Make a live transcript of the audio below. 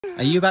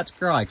Are you about to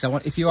cry?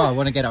 Because if you are, I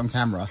want to get it on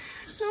camera.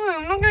 No,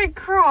 I'm not going to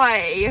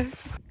cry.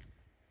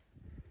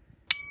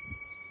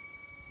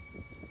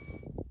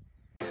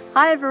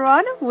 Hi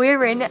everyone,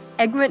 we're in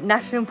Egmont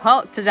National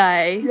Park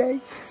today.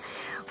 Yay.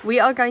 We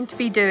are going to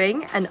be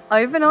doing an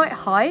overnight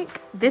hike.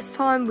 This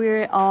time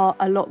we are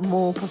a lot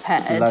more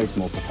prepared. Loads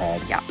more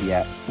prepared. Yeah.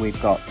 Yeah.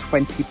 We've got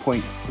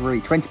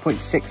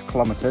 20.6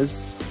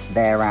 kilometres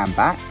there and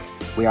back.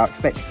 We are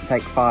expected to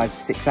take 5 to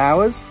 6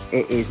 hours.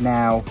 It is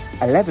now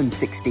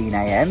 11:16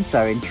 AM,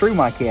 so in true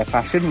Mikea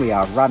fashion, we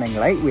are running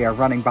late, we are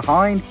running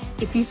behind.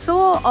 If you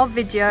saw our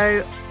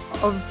video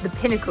of the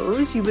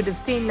Pinnacles, you would have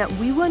seen that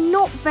we were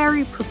not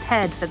very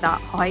prepared for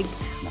that hike.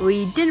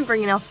 We didn't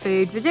bring enough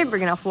food, we didn't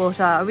bring enough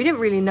water, we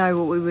didn't really know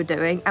what we were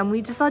doing, and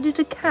we decided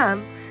to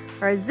camp,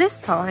 whereas this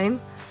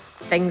time,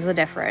 things are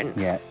different.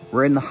 Yeah,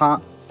 we're in the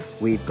hut.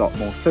 We've got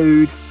more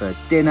food for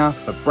dinner,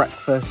 for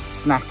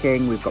breakfast,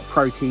 snacking. We've got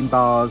protein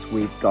bars.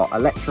 We've got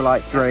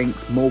electrolyte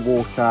drinks, more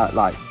water.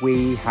 Like,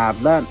 we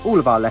have learnt all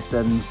of our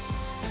lessons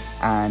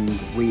and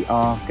we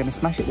are going to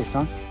smash it this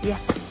time.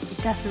 Yes, we're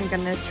definitely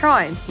going to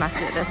try and smash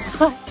it this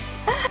time.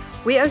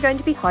 We are going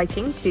to be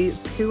hiking to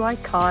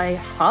Puai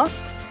Hut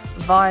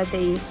via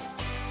the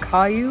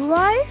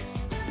Kiwi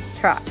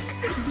track.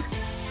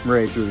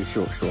 Maria drew the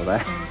short straw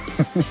there.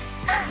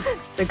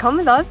 So come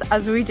with us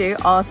as we do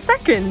our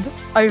second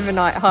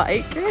overnight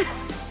hike.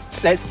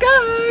 Let's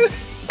go!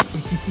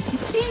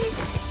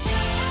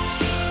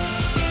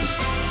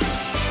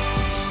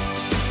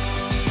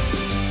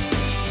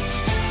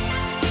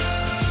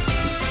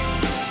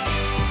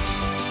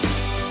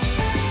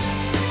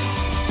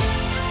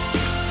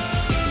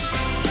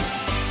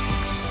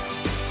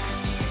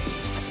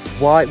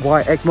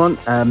 Why Egmont?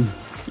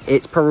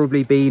 It's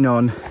probably been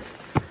on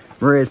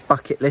Maria's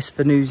bucket list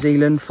for New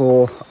Zealand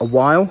for a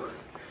while.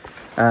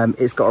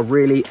 It's got a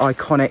really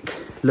iconic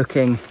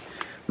looking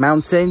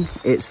mountain.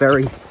 It's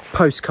very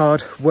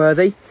postcard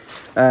worthy.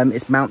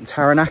 It's Mount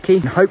Taranaki.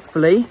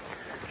 Hopefully,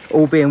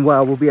 all being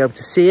well, we'll be able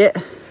to see it.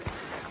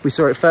 We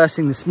saw it first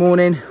thing this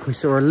morning. We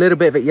saw a little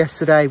bit of it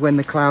yesterday when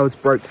the clouds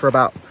broke for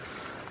about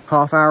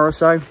half hour or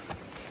so.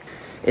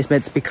 It's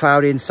meant to be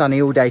cloudy and sunny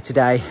all day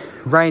today,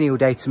 rainy all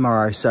day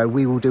tomorrow, so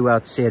we will do well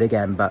to see it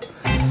again, but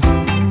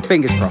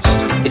fingers crossed.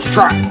 It's a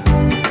trap.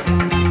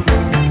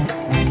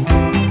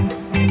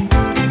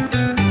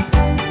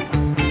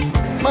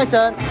 My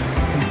turn. You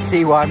can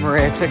see why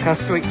Maria took her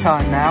sweet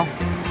time now.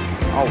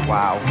 Oh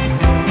wow.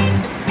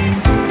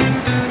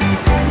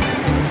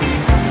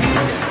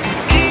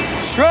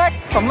 Shrek,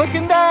 I'm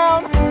looking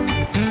down.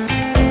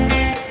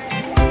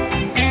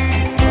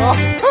 Oh.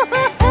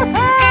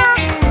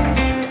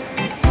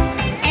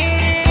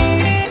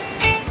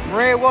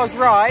 Maria was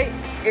right.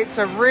 It's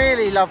a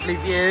really lovely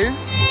view.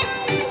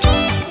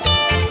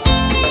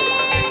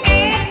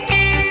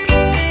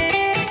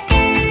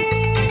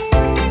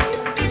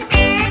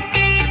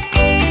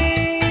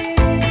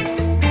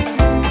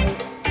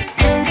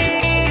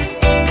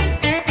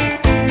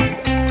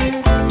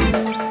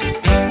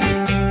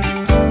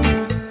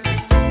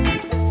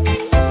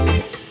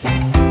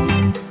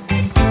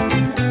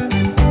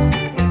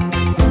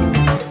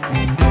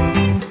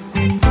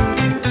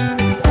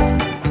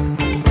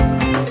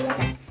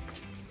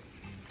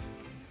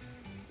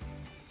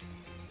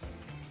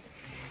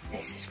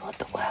 This is what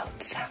the world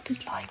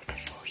sounded like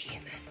before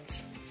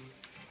humans.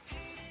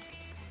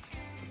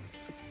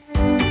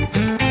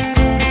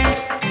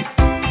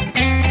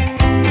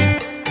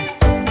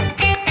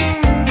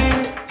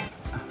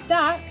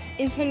 That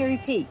is Henry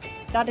Peak.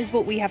 That is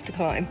what we have to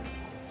climb.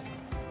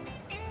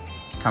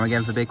 Come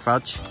again for Big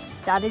Fudge.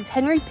 That is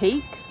Henry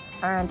Peak,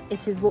 and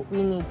it is what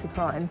we need to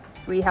climb.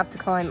 We have to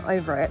climb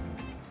over it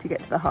to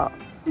get to the hut.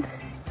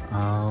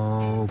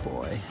 Oh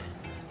boy.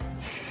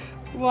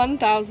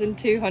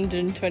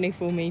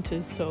 1,224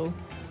 meters tall.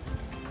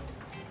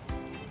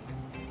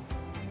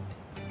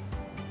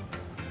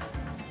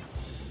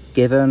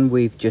 Given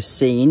we've just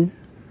seen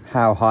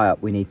how high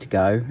up we need to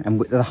go,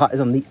 and the hut is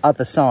on the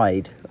other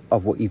side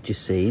of what you've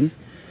just seen,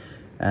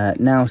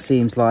 now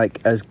seems like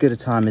as good a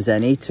time as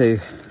any to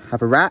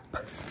have a wrap,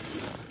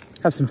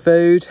 have some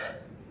food,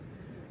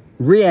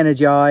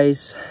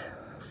 re-energize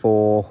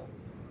for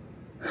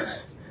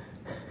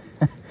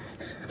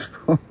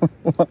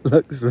what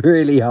looks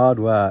really hard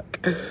work.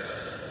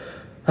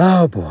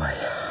 Oh boy,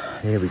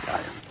 here we go.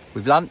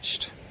 We've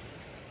lunched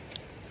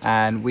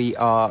and we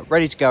are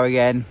ready to go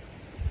again.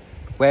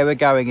 Where we're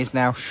going is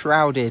now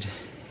shrouded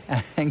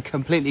and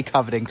completely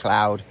covered in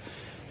cloud.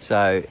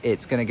 So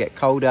it's going to get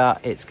colder,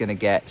 it's going to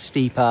get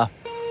steeper.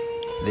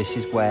 This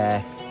is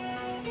where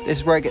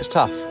it gets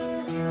tough.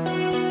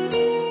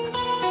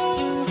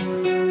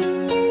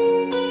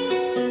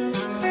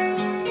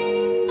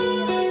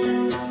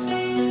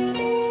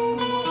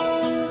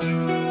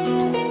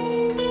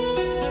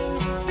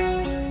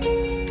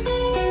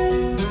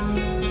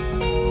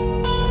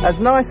 As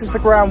nice as the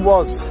ground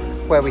was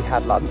where we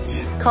had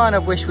lunch, kind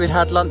of wish we'd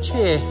had lunch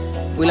here.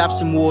 We'll have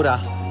some water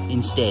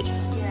instead.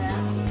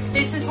 Yeah.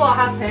 This is what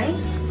happens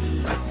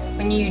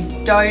when you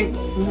don't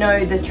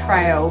know the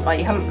trail, like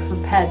you haven't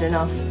prepared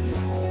enough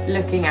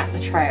looking at the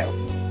trail.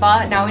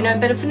 But now we know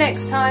better for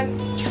next time.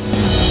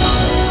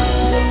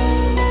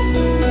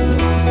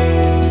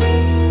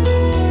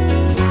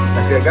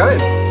 Let's get going.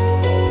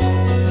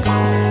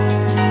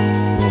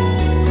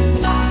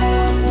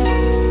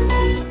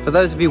 For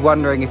those of you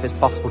wondering if it's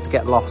possible to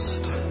get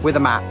lost with a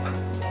map,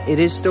 it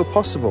is still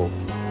possible.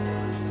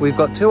 We've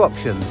got two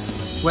options.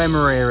 Where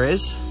Maria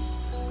is,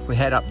 we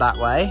head up that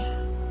way.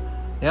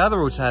 The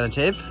other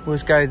alternative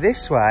was go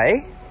this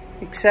way,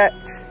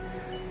 except,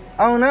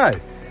 oh no,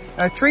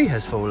 a tree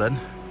has fallen.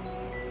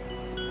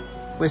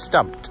 We're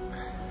stumped.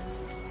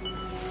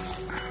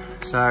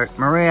 So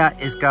Maria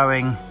is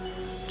going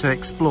to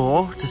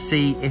explore to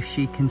see if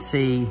she can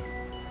see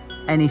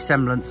any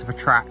semblance of a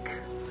track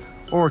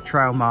or a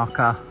trail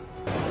marker.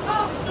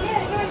 Oh,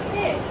 yeah, no, it's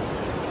here.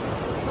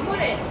 I'm on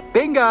it.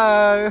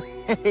 Bingo!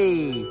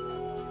 Hey,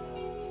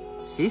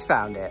 she's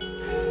found it.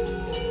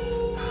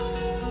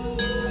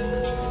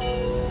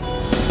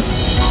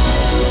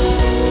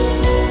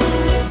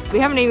 We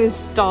haven't even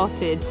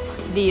started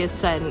the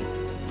ascent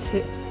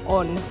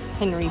on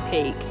Henry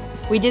Peak.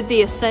 We did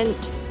the ascent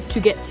to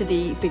get to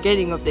the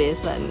beginning of the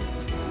ascent.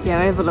 Yeah,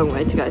 we have a long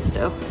way to go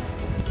still.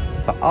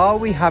 But are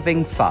we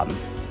having fun?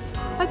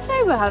 I'd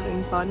say we're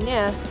having fun,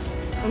 yeah.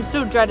 I'm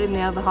still dreading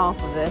the other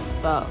half of this,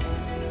 but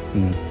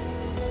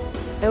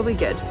it'll be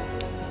good.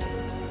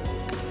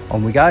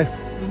 On we go.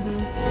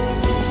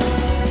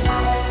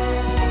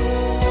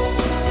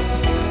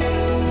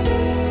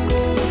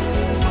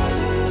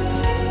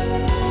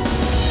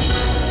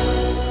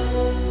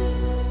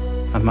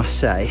 I must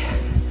say,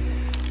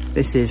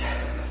 this is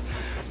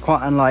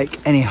quite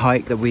unlike any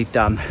hike that we've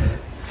done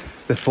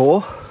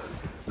before.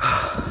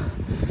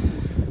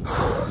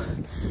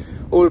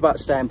 All about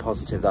staying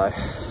positive though.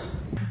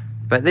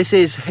 But it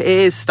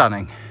is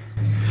stunning.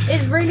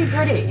 It's really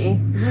pretty.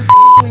 It's just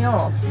me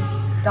off.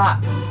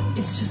 That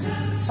it's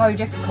just so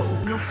difficult.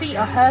 Your feet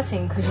are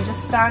hurting because you're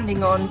just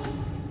standing on,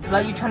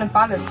 like you're trying to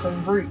balance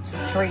on roots of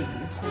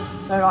trees.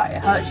 So like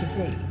it hurts your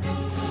feet.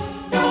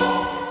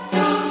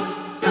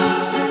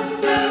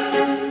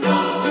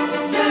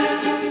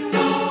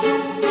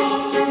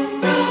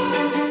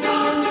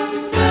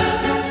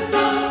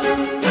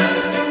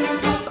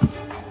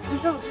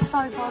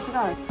 So far to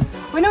go.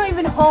 We're not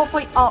even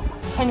halfway up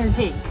Henry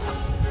Peak.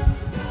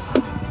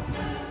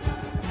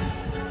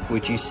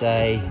 Would you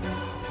say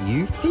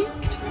you've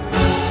peaked?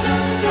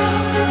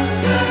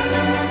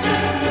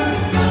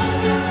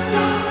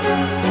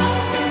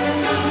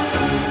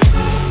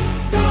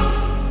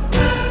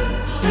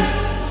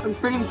 I'm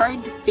feeling very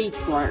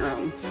defeated right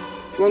now.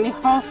 We're only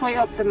halfway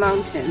up the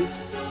mountain.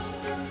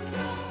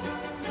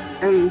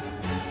 And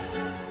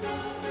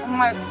I'm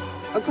like,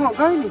 I can't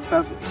go any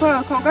further.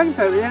 I can't go any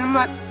further. Then I'm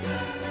like,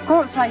 I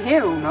can't stay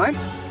here all night.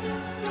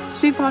 It's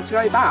too far to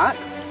go back.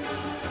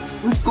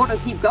 We've got to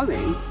keep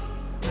going.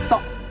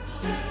 But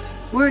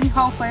we're only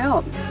halfway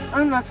up. I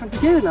don't know if I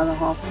can do another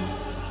half.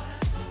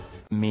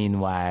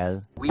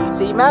 Meanwhile, we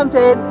see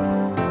mountain.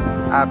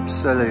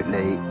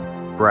 Absolutely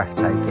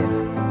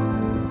breathtaking.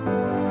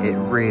 It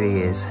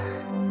really is.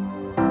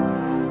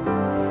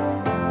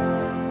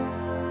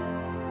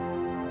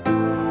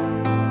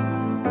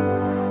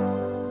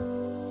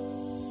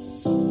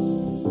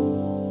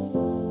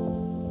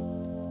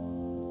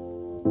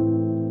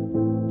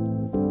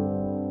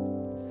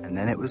 And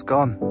then it was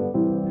gone.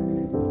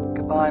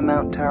 Goodbye,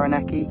 Mount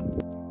Taranaki.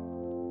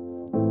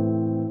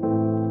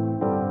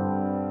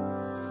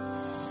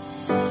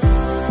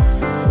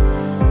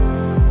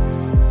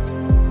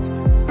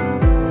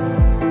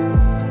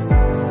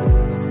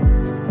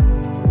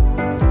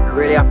 We're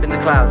really up in the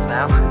clouds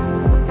now.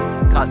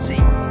 Can't see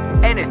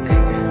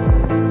anything.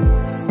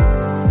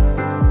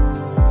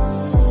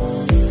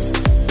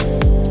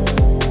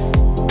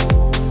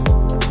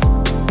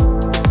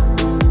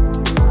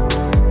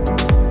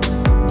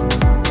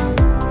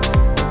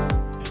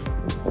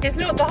 It's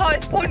not the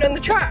highest point on the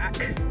track.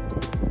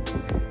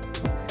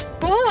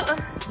 What?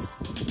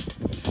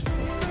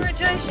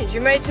 Congratulations,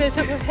 you made it to the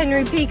top of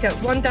Henry Peak at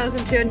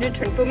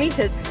 1,224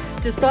 meters.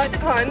 Despite the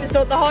climb, it's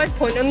not the highest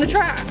point on the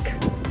track.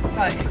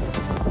 Right,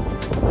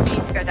 we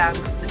need to go down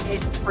because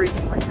it's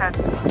freezing. My hand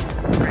is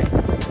like red.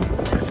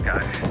 Let's go.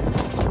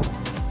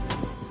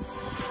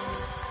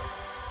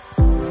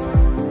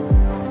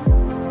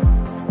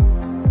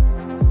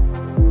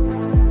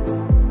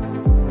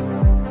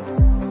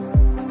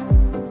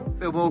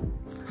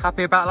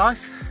 Happy about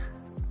life?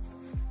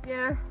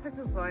 Yeah, I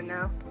feel fine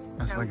now.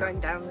 That's now I'm going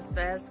down the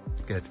stairs.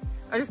 Good.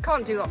 I just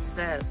can't do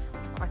upstairs.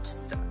 I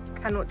just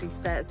cannot do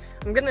stairs.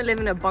 I'm gonna live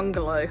in a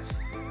bungalow.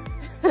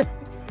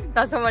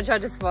 That's how much I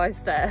despise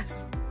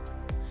stairs.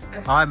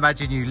 I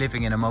imagine you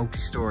living in a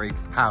multi-storey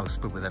house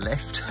but with a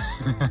lift.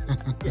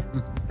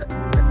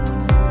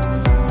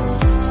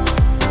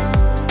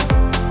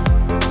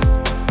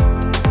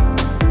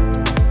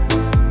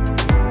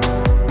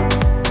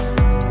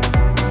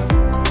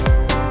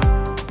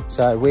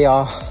 So we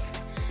are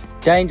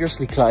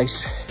dangerously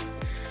close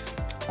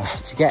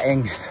to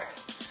getting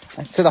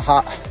to the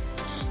hut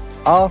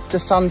after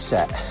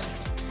sunset.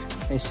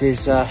 This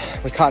is,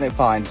 we're cutting it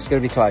fine, it's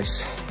gonna be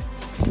close.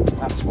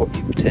 That's what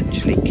you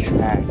potentially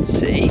can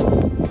see.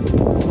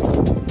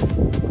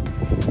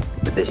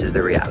 But this is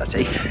the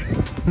reality.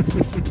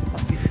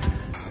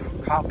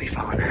 Can't be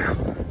far now.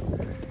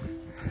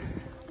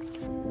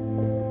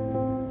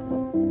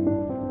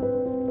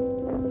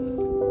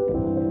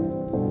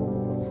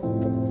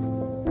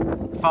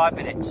 Five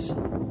minutes.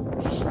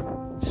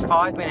 It's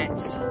 5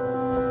 minutes.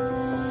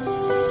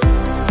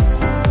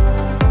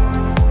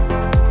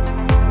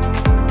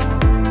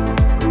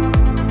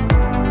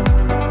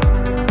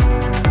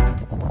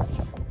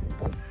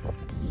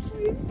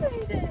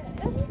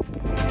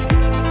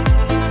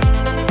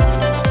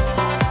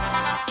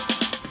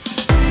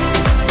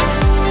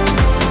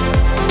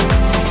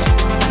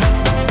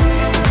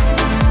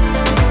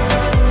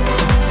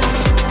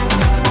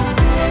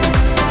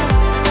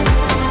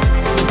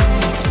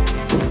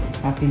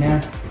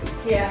 Now?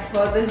 Yeah,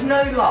 well, there's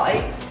no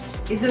lights.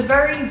 It's a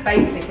very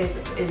basic,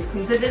 it's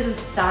considered a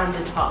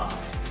standard hut.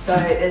 So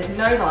there's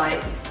no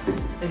lights,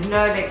 there's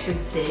no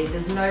electricity,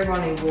 there's no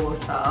running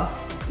water.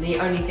 The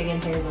only thing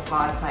in here is a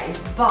fireplace,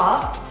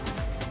 but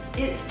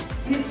it's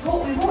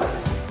what we want.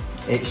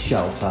 It's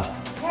shelter.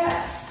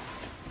 Yeah.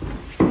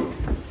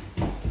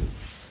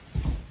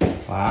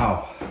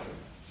 Wow.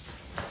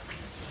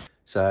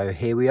 So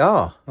here we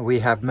are. We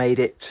have made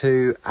it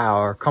to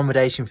our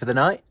accommodation for the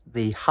night,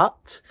 the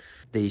hut.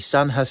 The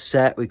sun has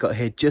set. We got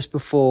here just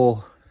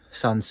before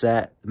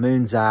sunset. The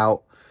moon's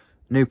out.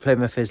 New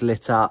Plymouth is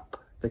lit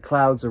up. The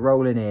clouds are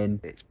rolling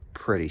in. It's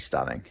pretty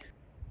stunning.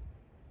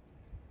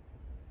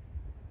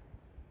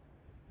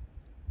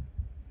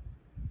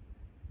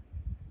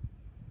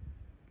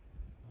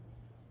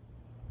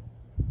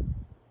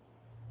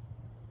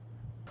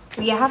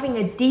 We are having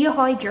a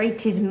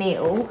dehydrated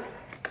meal.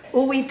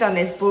 All we've done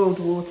is boiled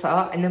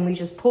water, and then we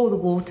just pour the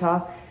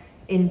water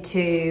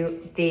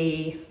into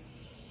the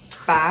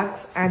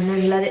bags and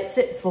then let it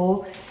sit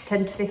for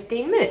 10 to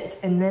 15 minutes,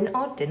 and then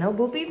our dinner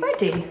will be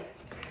ready.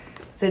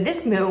 So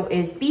this meal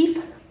is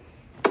beef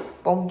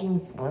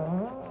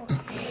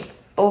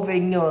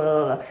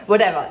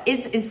whatever.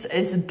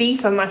 It's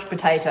beef and mashed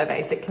potato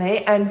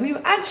basically, and we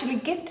were actually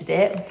gifted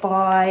it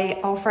by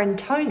our friend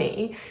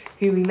Tony,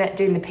 who we met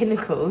doing the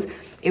Pinnacles.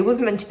 It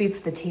wasn't meant to be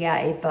for the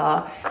TA,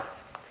 but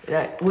you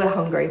know, we're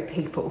hungry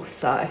people,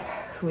 so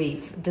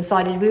we've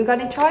decided we were going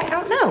to try it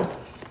out now.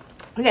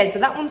 Okay, so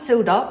that one's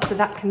sealed up, so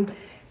that can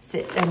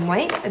sit and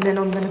wait. And then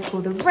I'm going to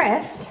pour the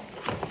rest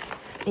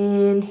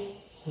in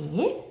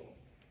here.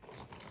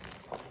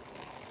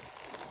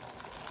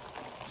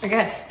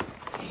 Okay,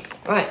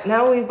 right,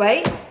 now we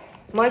wait.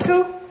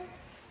 Michael,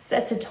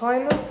 set a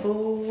timer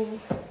for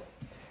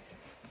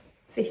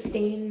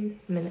 15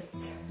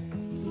 minutes.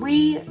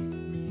 We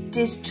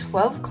did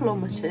 12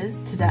 kilometers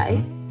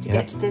today to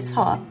get to this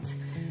hut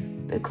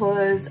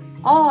because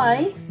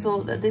I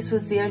thought that this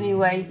was the only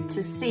way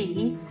to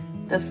see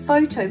the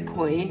photo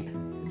point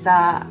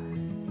that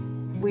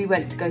we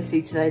went to go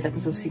see today that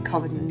was obviously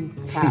covered in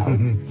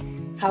clouds.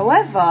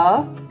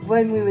 However,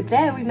 when we were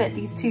there, we met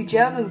these two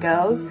German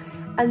girls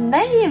and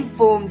they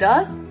informed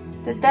us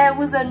that there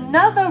was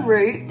another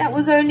route that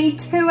was only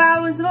 2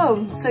 hours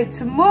long. So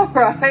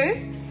tomorrow,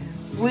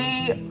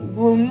 we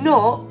will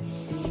not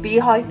be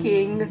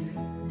hiking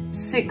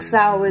 6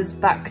 hours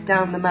back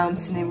down the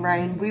mountain in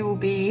rain. We will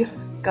be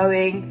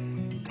going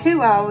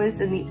 2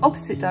 hours in the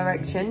opposite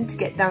direction to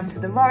get down to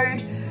the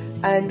road,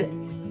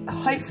 and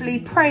hopefully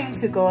praying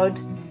to God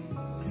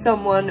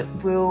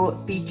someone will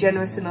be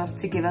generous enough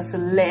to give us a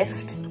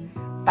lift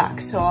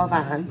back to our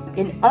van.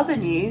 In other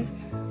news,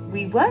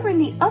 we were in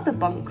the other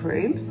bunk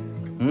room.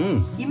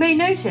 You may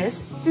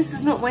notice this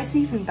is not my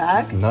sleeping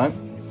bag. No.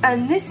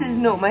 And this is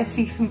not my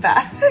sleeping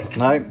bag.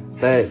 No,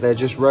 they're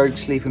just rogue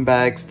sleeping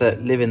bags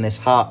that live in this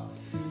hut.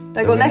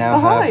 They got left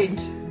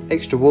behind.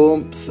 Extra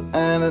warmth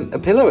and a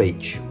pillow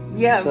each.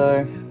 Yeah,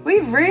 so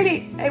we've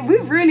really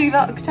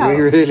lucked out.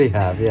 We really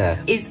have,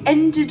 yeah. It's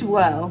ended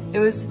well. It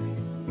was,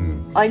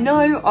 I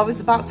know I was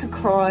about to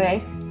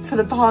cry for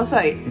the past,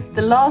 like,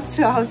 the last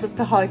 2 hours of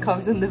the hike. I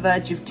was on the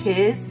verge of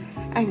tears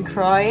and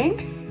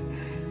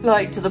crying,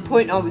 like to the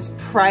point I was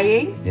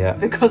praying,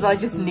 because I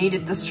just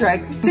needed the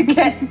strength to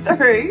get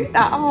through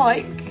that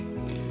hike.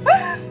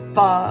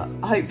 But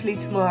hopefully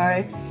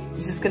tomorrow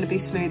it's just going to be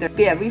smoother. But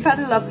yeah, we've had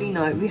a lovely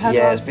night.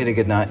 It's been a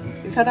good night.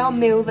 We've had our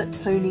meal that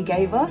Tony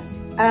gave us,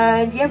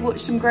 and yeah,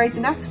 watched some Grey's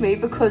Anatomy,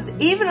 because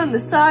even on the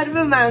side of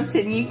a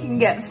mountain you can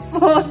get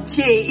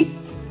 4G.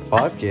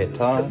 5G at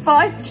times.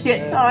 5G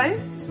at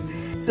times.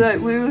 So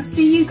we will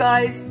see you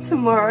guys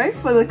tomorrow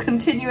for the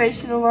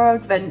continuation of our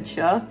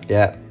adventure.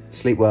 Yeah,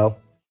 sleep well.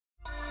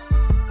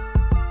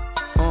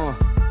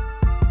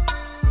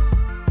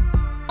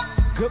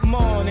 Good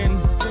morning.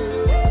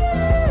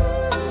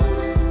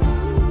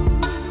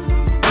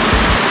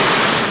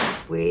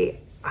 We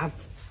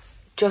have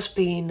just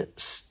been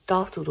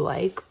startled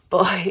awake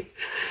by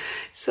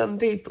some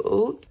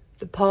people.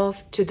 The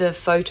path to the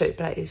photo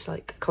place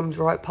comes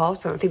right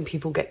past, and I think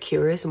people get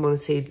curious and want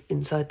to see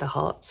inside the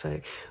hut.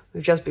 So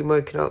we've just been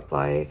woken up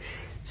by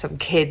some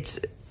kids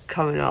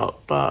coming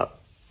up, but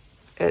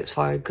it's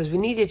fine because we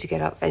needed to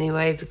get up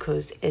anyway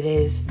because it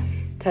is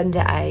 10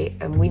 to 8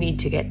 and we need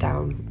to get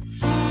down.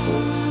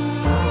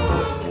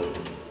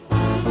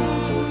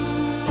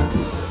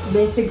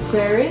 This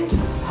experience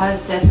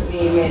has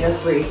definitely made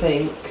us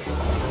rethink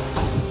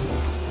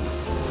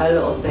a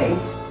lot of things,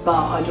 but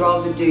I'd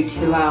rather do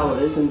 2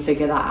 hours and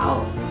figure that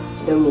out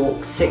than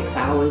walk 6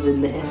 hours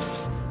in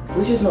this.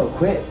 We're just not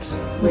equipped.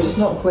 We're just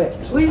not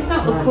equipped. We're just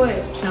not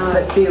equipped. No.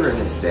 Let's be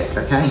realistic,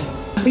 okay?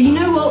 But you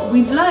know what?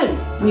 We've learned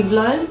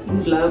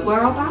where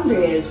our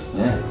boundary is.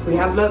 Yeah. We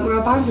have learned where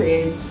our boundary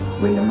is.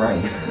 Wind and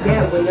rain.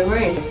 Yeah, wind and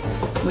rain.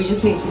 We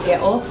just need to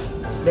get off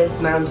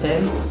this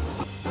mountain.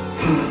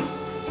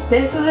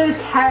 This was a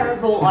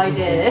terrible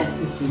idea.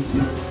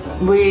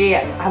 We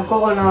have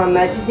got on our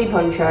emergency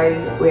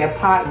ponchos, we are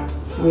packed,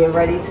 we are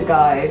ready to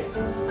go.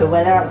 The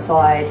weather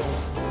outside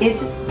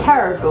is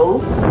terrible.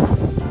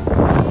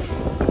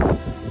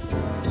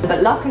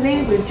 But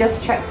luckily we've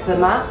just checked the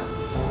map.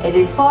 It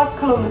is 5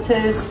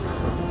 kilometers,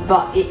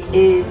 but it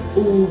is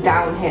all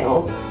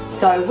downhill.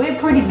 So we're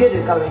pretty good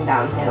at going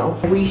downhill.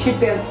 We should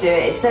be able to do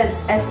it. It says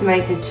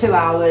estimated 2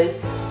 hours.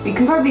 We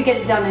can probably get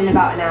it done in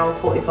about 1 hour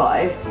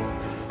 45.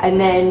 And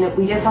then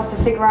we just have to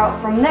figure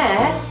out from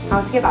there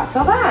how to get back to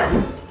our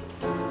van.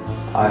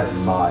 I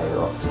admire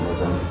your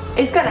optimism.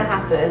 It's gonna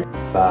happen.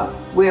 But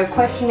we are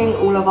questioning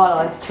all of our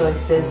life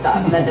choices that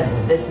have led us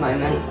to this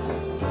moment.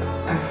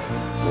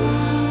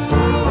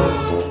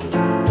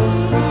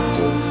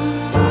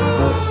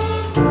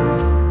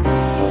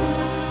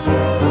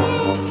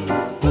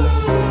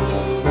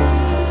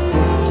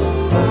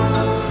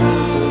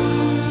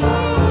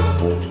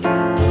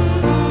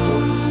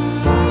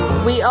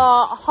 We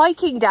are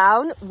hiking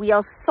down, we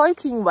are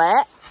soaking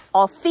wet,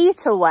 our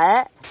feet are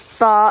wet,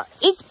 but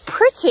it's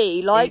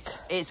pretty, like...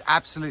 It's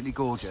absolutely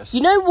gorgeous.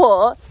 You know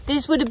what?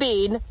 This would have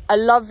been a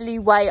lovely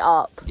way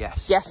up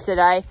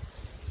yesterday,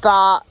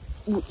 but,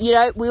 you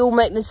know, we all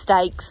make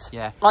mistakes.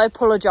 Yeah. I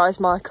apologise,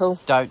 Michael.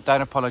 Don't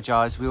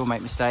apologise, we all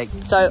make mistakes.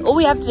 So all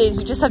we have to do is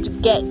we just have to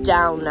get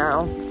down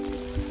now.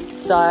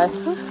 So,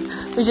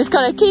 we just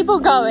gotta keep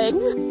on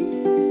going.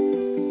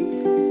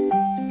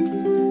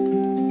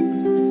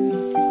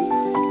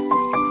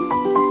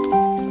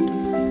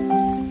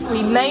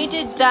 We made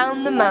it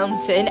down the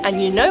mountain,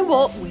 and you know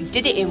what? We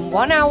did it in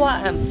 1 hour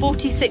and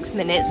 46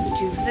 minutes,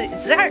 which is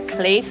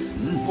exactly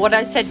what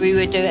I said we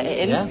would do it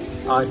in. Yeah,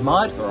 I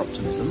admired her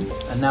optimism,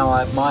 and now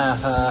I admire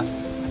her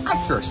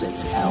accuracy.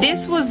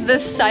 This was the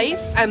safe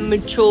and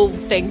mature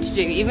thing to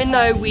do, even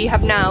though we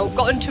have now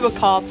gotten to a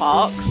car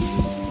park,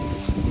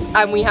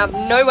 and we have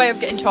no way of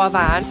getting to our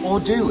van. Or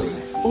do we?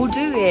 Or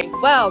do we?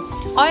 Well,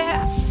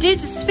 I did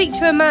speak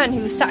to a man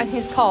who was sat in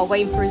his car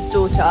waiting for his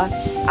daughter,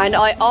 and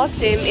I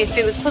asked him if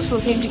it was possible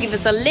for him to give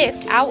us a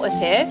lift out of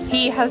here.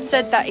 He has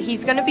said that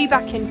he's going to be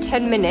back in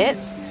 10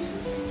 minutes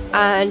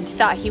and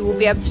that he will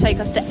be able to take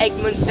us to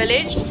Egmont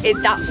village.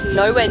 That's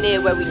nowhere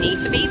near where we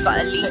need to be, but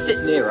at least it's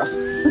nearer.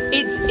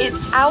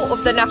 It's out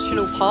of the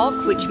national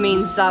park, which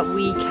means that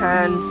we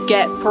can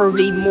get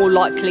probably more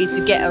likely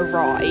to get a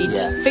ride.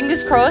 Yeah.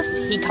 Fingers crossed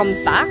he comes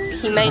back.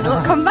 He may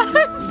not come back.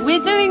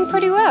 We're doing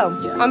pretty well.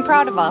 Yeah. I'm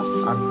proud of us.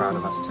 I'm proud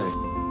of us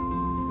too.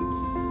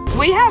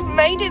 We have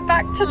made it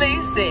back to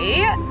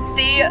Lucy.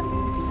 The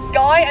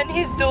guy and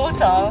his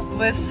daughter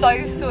were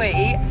so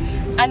sweet,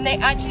 and they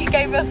actually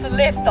gave us a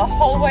lift the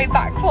whole way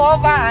back to our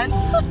van.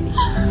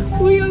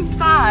 We are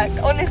back.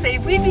 Honestly,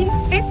 if we'd been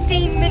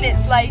 15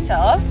 minutes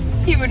later,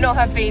 he would not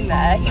have been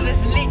there. He was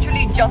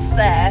literally just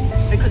there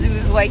because he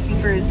was waiting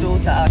for his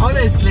daughter.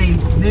 Honestly,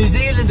 New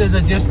Zealanders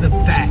are just the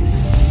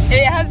best.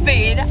 It has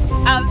been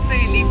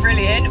absolutely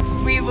brilliant.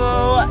 We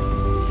will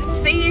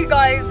see you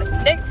guys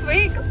next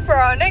week for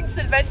our next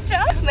adventure.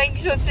 Make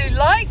sure to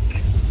like,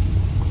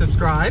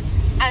 subscribe,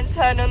 and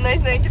turn on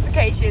those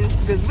notifications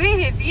because we're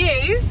here for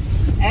you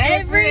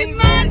every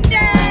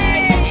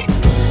Monday.